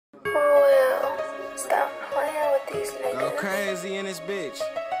Stop playing with these niggas. Go crazy in this bitch.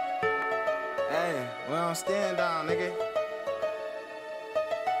 Hey, we don't stand down, nigga.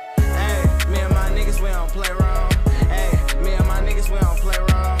 Hey, me and my niggas, we don't play wrong. Hey, me and my niggas, we don't play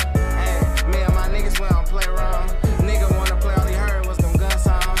wrong. Hey, me and my niggas, we don't play wrong. Nigga wanna play, all he heard was them gun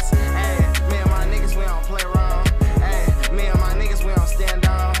sounds. Hey, me and my niggas, we don't play wrong. Hey, me and my niggas, we don't stand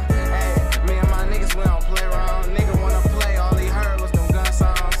down. Hey, me and my niggas, we don't play wrong. Nigga wanna play, all he heard was them gun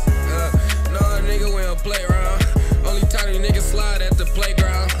sounds. No, nigga, we don't play around. Only time these niggas slide at the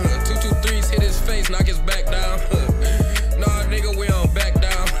playground. 2-2-3s hit his face, knock his back down. No, nigga, we don't back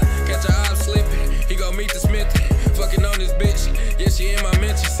down. Catch your eyes slipping, he gon' meet the Smithy. Fucking on this bitch, yeah, she in my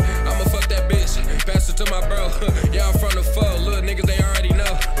mentions. I'ma fuck that bitch, pass her to my bro. Yeah, I'm from the foe, little niggas, they already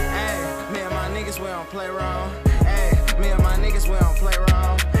know. Hey, me and my niggas, we don't play wrong. Hey, me and my niggas, we don't play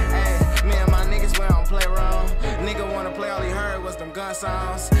wrong. Hey, me and my niggas, we don't play wrong. Nigga wanna play, all he heard was them gun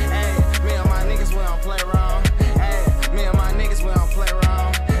sounds. Hey, me and my niggas, we don't play wrong. Hey, me and my niggas, we don't play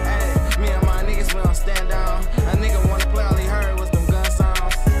wrong. Hey, me and my niggas, we don't stand down. A nigga wanna play, all he heard was them gun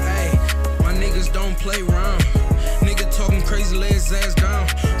sounds. Hey, my niggas don't play round. Nigga talking crazy, lay his ass down.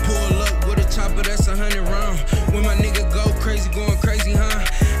 Pull up with a chopper, that's 100 round. When my nigga go crazy, going crazy, huh?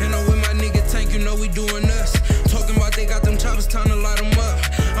 And when my nigga tank, you know we doing us. Talking about they got them choppers, time to light them up.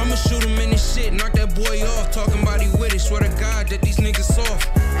 I'ma shoot him in his shit, knock that boy off. Talking about he with it, swear to God that these niggas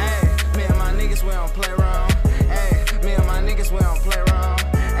soft. Hey, me and my niggas, we don't play wrong. Hey, me and my niggas, we don't play wrong.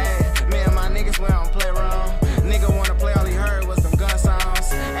 Hey, me and my niggas, we don't play wrong. Nigga wanna play, all he heard was them gun sounds.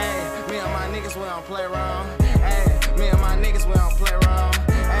 Hey, me and my niggas, we don't play wrong. Hey, me and my niggas, we don't play wrong.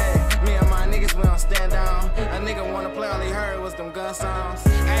 Hey, me and my niggas, we don't stand down. A nigga wanna play, all he heard was them gun sounds.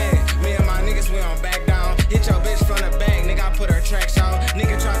 Hey, me and my niggas, we don't back down. Hit your bitch from the back, nigga, I put her tracks out.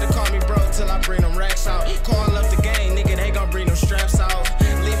 Nigga tried to call me bro till I bring them racks out. Call up the gang, nigga, they gon' bring them straps out.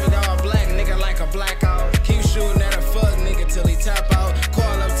 Leave it all black, nigga, like a blackout. Keep shooting at a fuck nigga till he tap out.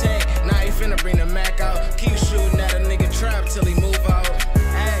 Call up tank, now he finna bring the Mac out. Keep shooting at a nigga trap till he move out.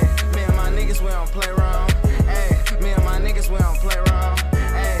 Hey, me and my niggas, we don't play wrong. Hey, me and my niggas, we don't play wrong.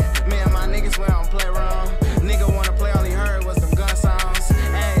 Hey, me and my niggas, we don't play wrong. Nigga wanna play, all he heard was them gun sounds.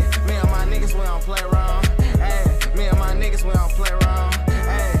 Hey, me and my niggas, we don't play wrong. Hey, me and my niggas, we don't play wrong.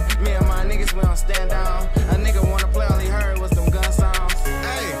 Hey, me and my niggas, we don't stand down. A nigga wanna play, all he heard was them gun sounds.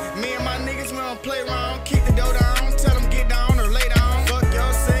 Hey, me and my niggas, we don't play around. Kick the door down, tell them get down or lay down. Fuck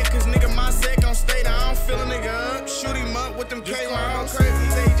your set, cause nigga, my set gon' stay down. Fill a nigga up, shoot him up with them K rounds. Crazy,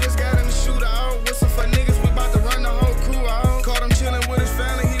 say he just got in the shootout. Whistle for niggas, we bout to run the whole crew out. Caught him chillin' with his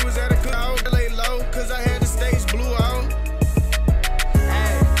family, he was at a cookout. Lay low, cause I had the stage blew out.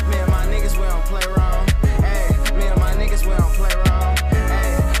 Hey, me and my niggas, we don't play wrong. Hey, me and my niggas, we don't play wrong.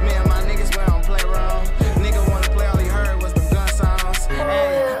 Hey, me and my niggas, we don't play wrong. Nigga wanna play, all he heard was them gun sounds.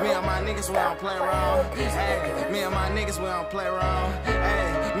 Hey, me and my niggas, we don't play wrong. Hey, me and my niggas, we don't play wrong.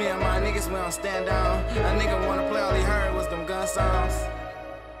 Hey, me and my niggas, we don't stand down. A nigga wanna play, all he heard was them gun sounds.